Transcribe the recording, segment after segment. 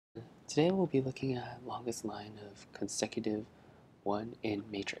Today we'll be looking at longest line of consecutive 1 in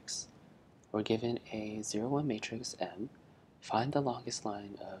matrix. We're given a 0, 1 matrix M. Find the longest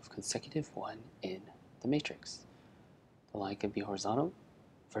line of consecutive 1 in the matrix. The line can be horizontal,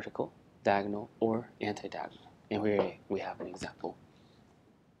 vertical, diagonal, or anti-diagonal. And we have an example.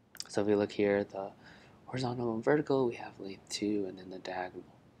 So if we look here, the horizontal and vertical, we have length 2, and then the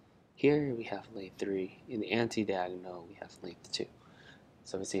diagonal. Here we have length 3. In the anti-diagonal, we have length 2.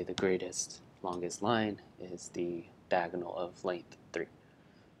 So we see the greatest, longest line is the diagonal of length 3.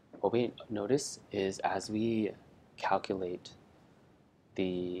 What we notice is as we calculate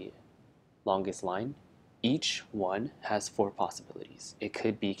the longest line, each one has 4 possibilities. It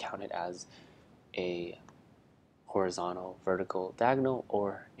could be counted as a horizontal, vertical, diagonal,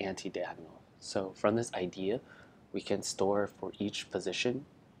 or anti-diagonal. So from this idea, we can store for each position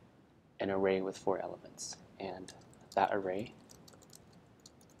an array with 4 elements. And that array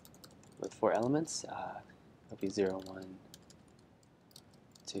with 4 elements, it'll be 0, 1,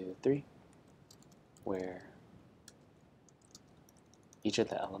 2, 3, where each of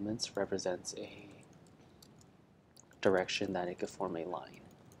the elements represents a direction that it could form a line.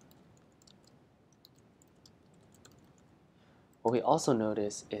 What we also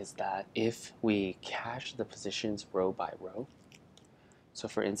notice is that if we cache the positions row by row, so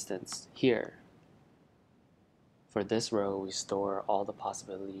for instance here, for this row we store all the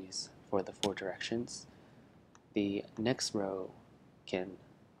possibilities for the 4 directions, the next row can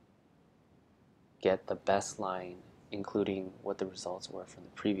get the best line including what the results were from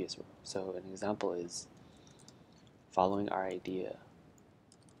the previous row. So an example is following our idea.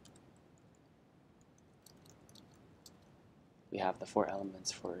 We have the 4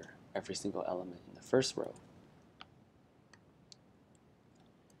 elements for every single element in the first row.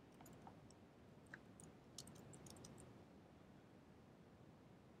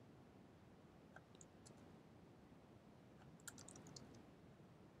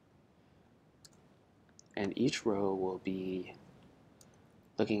 And each row will be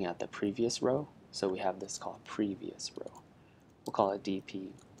looking at the previous row. So we have this called previous row. We'll call it DP.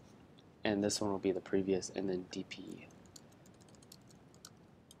 And this one will be the previous, and then DP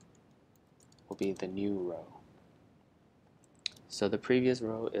will be the new row. So the previous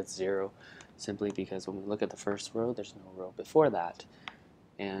row is 0 simply because when we look at the first row, there's no row before that.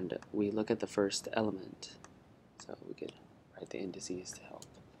 And we look at the first element. So we could write the indices to help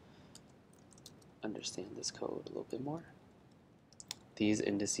understand this code a little bit more. These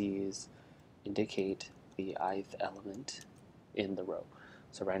indices indicate the ith element in the row.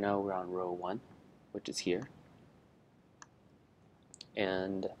 So right now we're on row 1, which is here.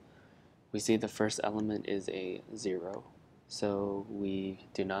 And we see the first element is a 0. So we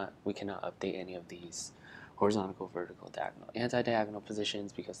cannot update any of these horizontal, vertical, diagonal, anti-diagonal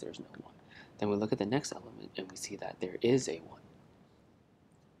positions because there's no 1. Then we look at the next element and we see that there is a 1.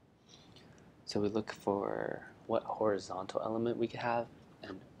 So we look for what horizontal element we could have,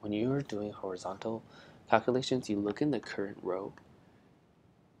 and when you're doing horizontal calculations, you look in the current row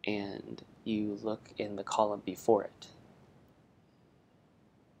and you look in the column before it.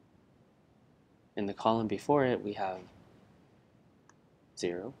 In the column before it, we have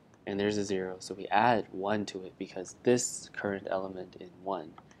 0, and there's a 0, so we add 1 to it because this current element in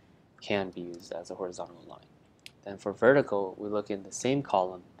 1 can be used as a horizontal line. Then for vertical, we look in the same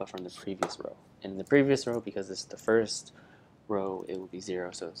column, but from the previous row. And in the previous row, because this is the first row, it will be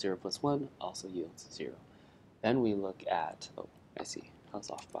 0. So 0 plus 1 also yields 0. Then we look at, oh, I see, I was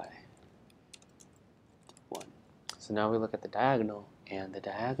off by 1. So now we look at the diagonal, and the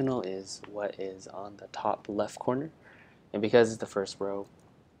diagonal is what is on the top left corner. And because it's the first row,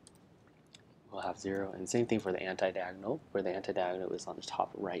 we'll have 0. And same thing for the anti-diagonal, where the anti-diagonal is on the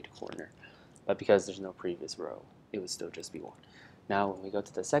top right corner. But because there's no previous row, it would still just be 1. Now when we go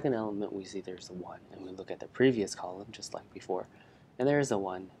to the second element, we see there's a 1, and we look at the previous column just like before, and there is a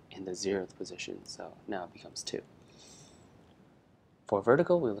 1 in the 0th position, so now it becomes 2. For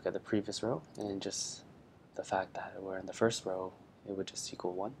vertical, we look at the previous row, and just the fact that we're in the first row, it would just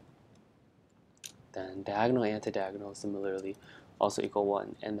equal 1. Then diagonal, anti-diagonal similarly also equal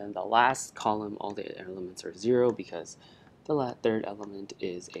 1, and then the last column, all the elements are 0 because the third element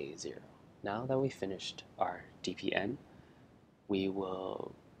is a 0. Now that we finished our DPN, we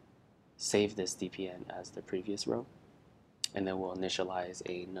will save this DPN as the previous row, and then we'll initialize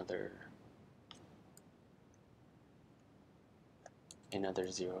another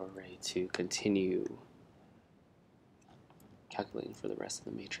 0 array to continue calculating for the rest of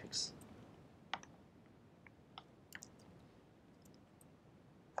the matrix.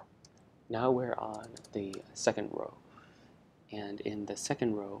 Now we're on the second row, And in the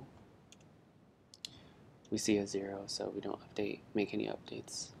second row, we see a 0, so we don't make any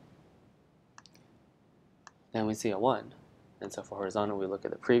updates. Then we see a 1. And so for horizontal, we look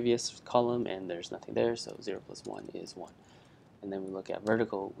at the previous column, and there's nothing there, so 0 plus 1 is 1. And then we look at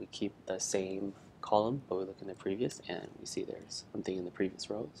vertical, we keep the same column, but we look in the previous, and we see there's something in the previous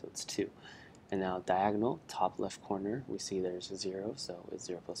row, so it's 2. And now diagonal, top left corner, we see there's a 0, so it's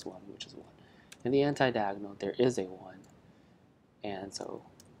 0 plus 1, which is 1. In the anti-diagonal, there is a 1, and so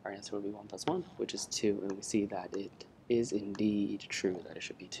our answer would be 1 plus 1, which is 2, and we see that it is indeed true that it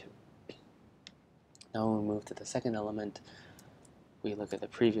should be 2. Now when we move to the second element, we look at the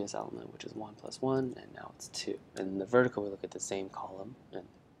previous element, which is 1 plus 1, and now it's 2. And in the vertical, we look at the same column and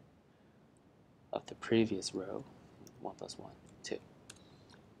of the previous row, 1 plus 1, 2.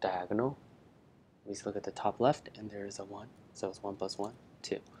 Diagonal, we look at the top left, and there is a 1, so it's 1 plus 1,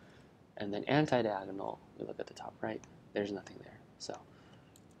 2. And then anti-diagonal, we look at the top right, there's nothing there, so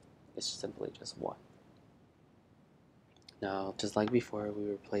it's simply just 1. Now, just like before, we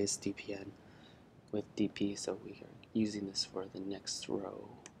replace dpn with dp, so we are using this for the next row.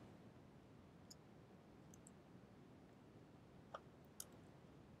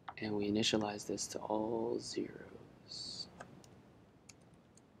 And we initialize this to all zeros.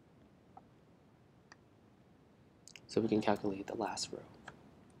 So we can calculate the last row.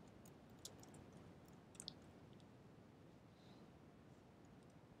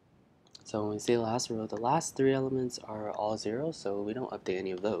 So when we see the last row, the last 3 elements are all zeros, so we don't update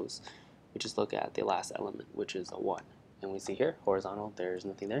any of those. We just look at the last element, which is a 1. And we see here, horizontal, there's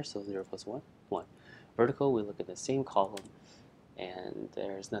nothing there, so 0 plus 1, 1. Vertical, we look at the same column, and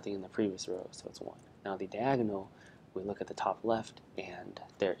there's nothing in the previous row, so it's 1. Now the diagonal, we look at the top left, and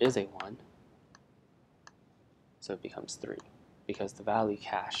there is a 1, so it becomes 3, because the value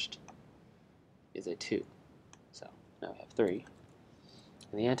cached is a 2. So now we have 3.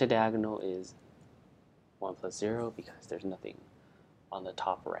 And the anti-diagonal is 1 plus 0, because there's nothing on the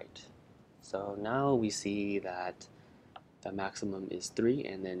top right. So now we see that the maximum is 3,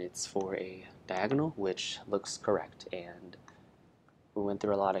 and then it's for a diagonal, which looks correct. And we went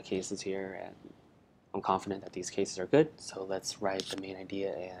through a lot of cases here, and I'm confident that these cases are good. So let's write the main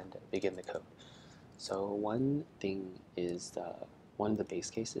idea and begin the code. So one thing is one of the base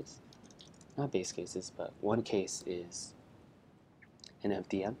cases, not base cases, but one case is an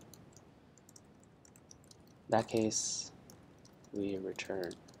empty m. That case, we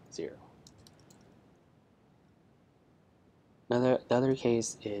return 0. The other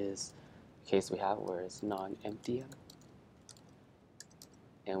case is the case we have where it's non-empty m,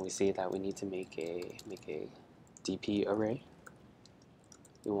 and we see that we need to make a DP array.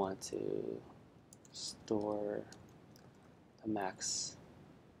 We want to store the max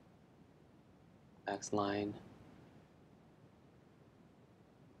line.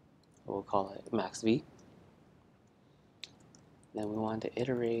 We'll call it max v. Then we want to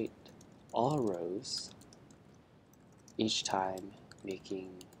iterate all rows, each time making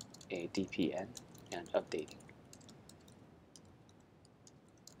a dpn and updating.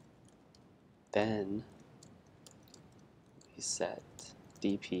 Then we set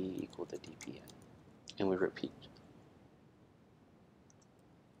dp equal to dpn, and we repeat.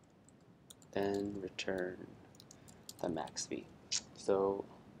 Then return the max v. So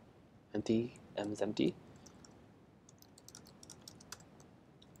empty, m is empty,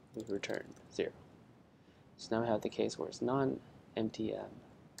 we return 0. So now we have the case where it's non-empty m,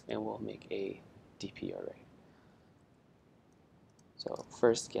 and we'll make a dp array. So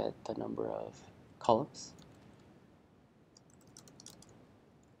first get the number of columns.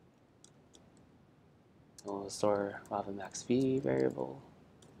 And we'll store, we'll have a max v variable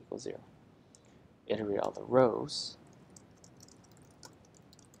equals 0. Iterate all the rows.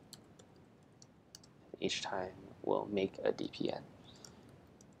 Each time we'll make a dpn.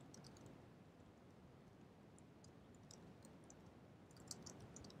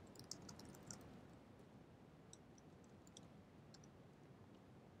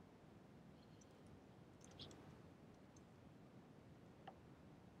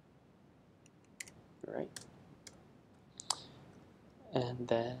 Right? And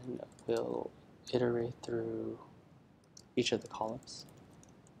then we'll iterate through each of the columns.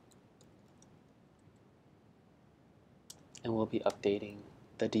 And we'll be updating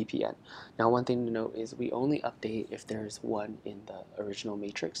the dpn. Now one thing to note is we only update if there's 1 in the original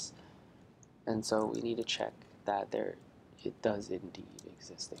matrix. And so we need to check that it does indeed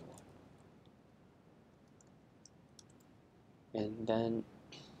exist a 1. And then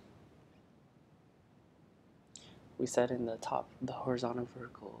we set in the top, the horizontal,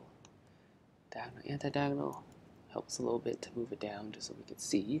 vertical, diagonal, anti-diagonal. Helps a little bit to move it down just so we can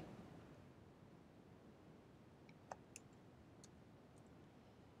see.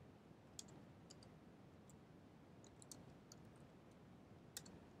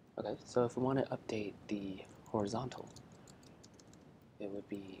 Okay, so if we want to update the horizontal, it would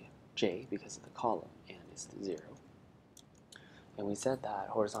be J because of the column, and it's the 0. And we said that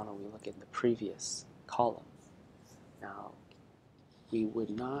horizontal, we look in the previous column. Now, we would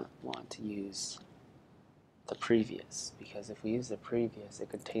not want to use the previous, because if we use the previous, it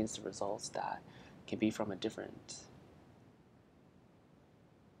contains the results that can be from a different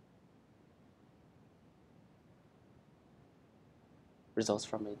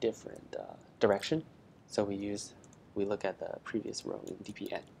direction. So we look at the previous row in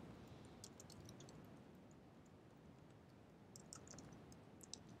DPN.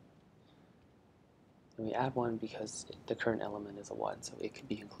 And we add 1 because the current element is a 1, so it could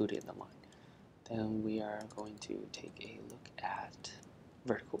be included in the line. Then we are going to take a look at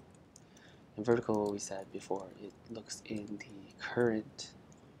vertical. In vertical, we said before, it looks in the current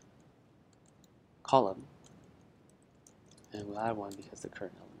column, and we'll add 1 because the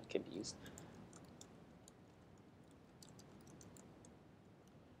current element can be used.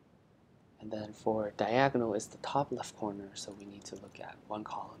 And then for diagonal, it's the top left corner, so we need to look at 1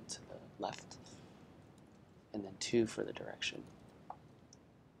 column to the left, and then 2 for the direction.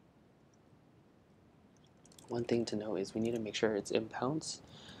 One thing to know is we need to make sure it's in pounds.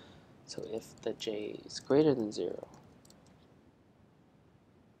 So if the j is greater than 0,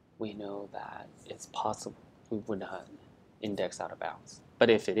 we know that it's possible we would not index out of bounds. But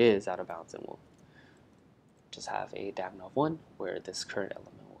if it is out of bounds, then we'll just have a diagonal of 1 where this current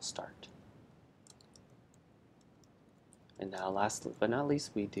element will start. And now last but not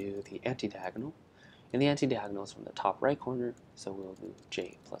least, we do the anti-diagonal. And the anti-diagonal is from the top right corner, so we'll do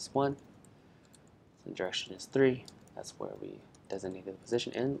j plus 1. The direction is 3. That's where we designate the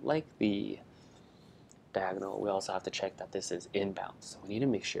position. And like the diagonal, we also have to check that this is inbound. So we need to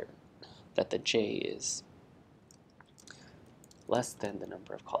make sure that the j is less than the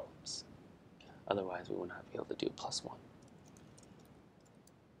number of columns. Otherwise, we will not be able to do plus 1.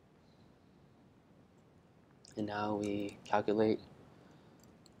 And now we calculate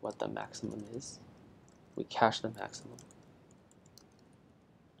what the maximum is. We cache the maximum.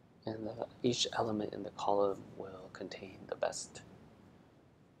 And each element in the column will contain the best,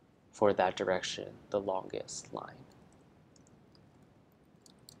 for that direction, the longest line.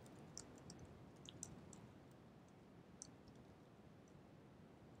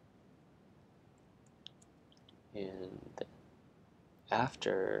 And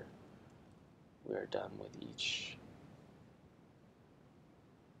after we're done with each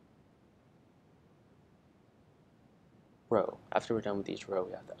row, we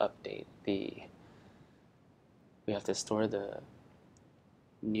have to update we have to store the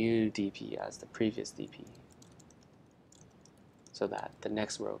new DP as the previous DP so that the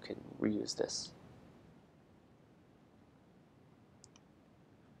next row can reuse this.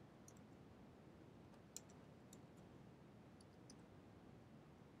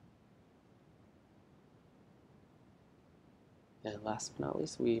 And last but not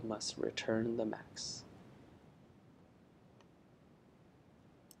least, we must return the max.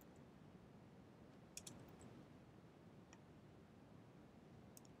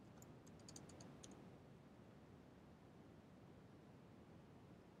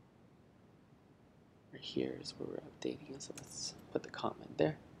 Right here is where we're updating it, so let's put the comment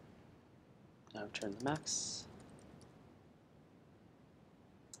there. Now return the max.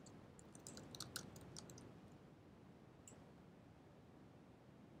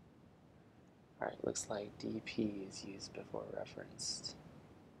 Alright, looks like DP is used before referenced.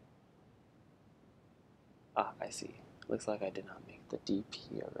 Ah, I see. Looks like I did not make the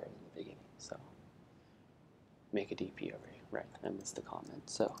DP array in the beginning, so make a DP array. Right, I missed the comment.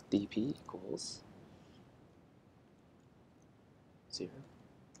 So DP equals 0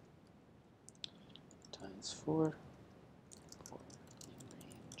 times 4 for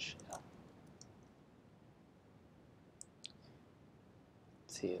range L.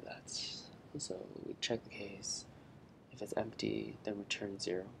 See, that's, so we check the case. If it's empty, then return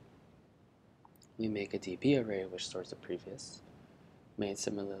 0. We make a DP array which stores the previous, made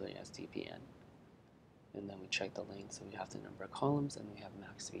similarly as DPN. And then we check the length, so we have the number of columns, and we have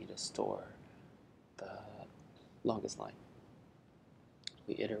max v to store the longest line.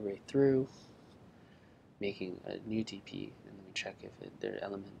 We iterate through, making a new DP, and then we check if their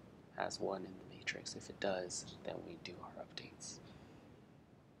element has 1 in the matrix. If it does, then we do our updates.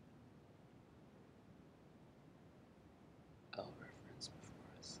 Oh, reference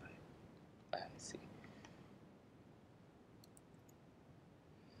before a site. I see.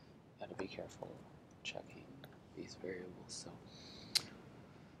 be careful checking these variables. So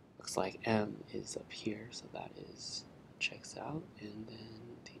looks like m is up here, so that is checks out, and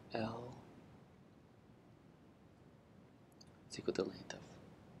then the L is equal to the length of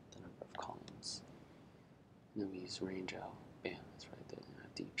the number of columns. And then we use range L. Bam, that's right there. Then I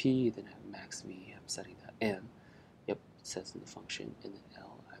have dp, then I have max v. I'm setting that m. Yep, it says in the function. And then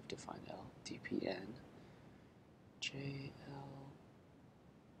L, I've defined L, dpn, jl.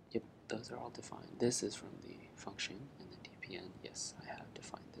 Yep, those are all defined. This is from the function, and then dpn. Yes, I have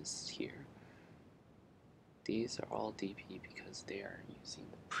defined this here. These are all dp because they are using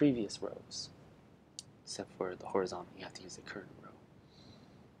the previous rows, except for the horizontal, you have to use the current row.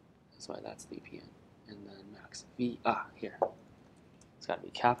 That's why that's dpn. And then max v, here. It's got to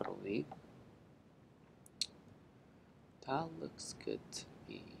be capital V. That looks good to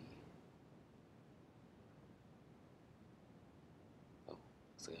me. Oh,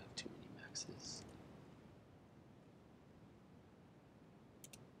 looks like I have too many maxes.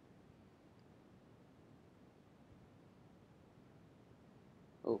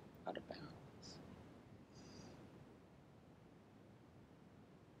 Oh, out of bounds.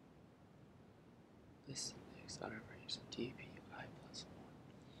 This next out of range, so dpi plus 1.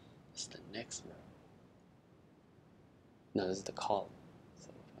 This is the next row. No, this is the column. So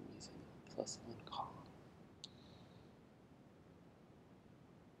if I'm using plus 1 column.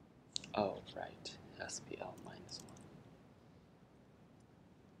 Oh, right. It has to be L minus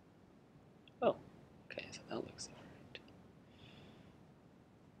 1. Oh, okay, so that looks alright.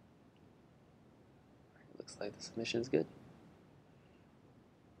 Looks like the submission is good.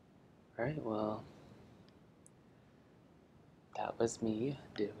 Alright, well, that was me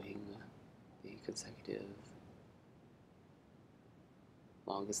doing the consecutive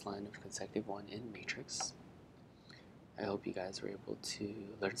longest line of consecutive 1 in matrix. I hope you guys were able to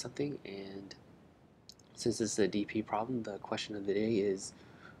learn something, and since this is a DP problem, the question of the day is,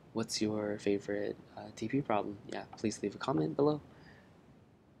 what's your favorite DP problem? Yeah, please leave a comment below.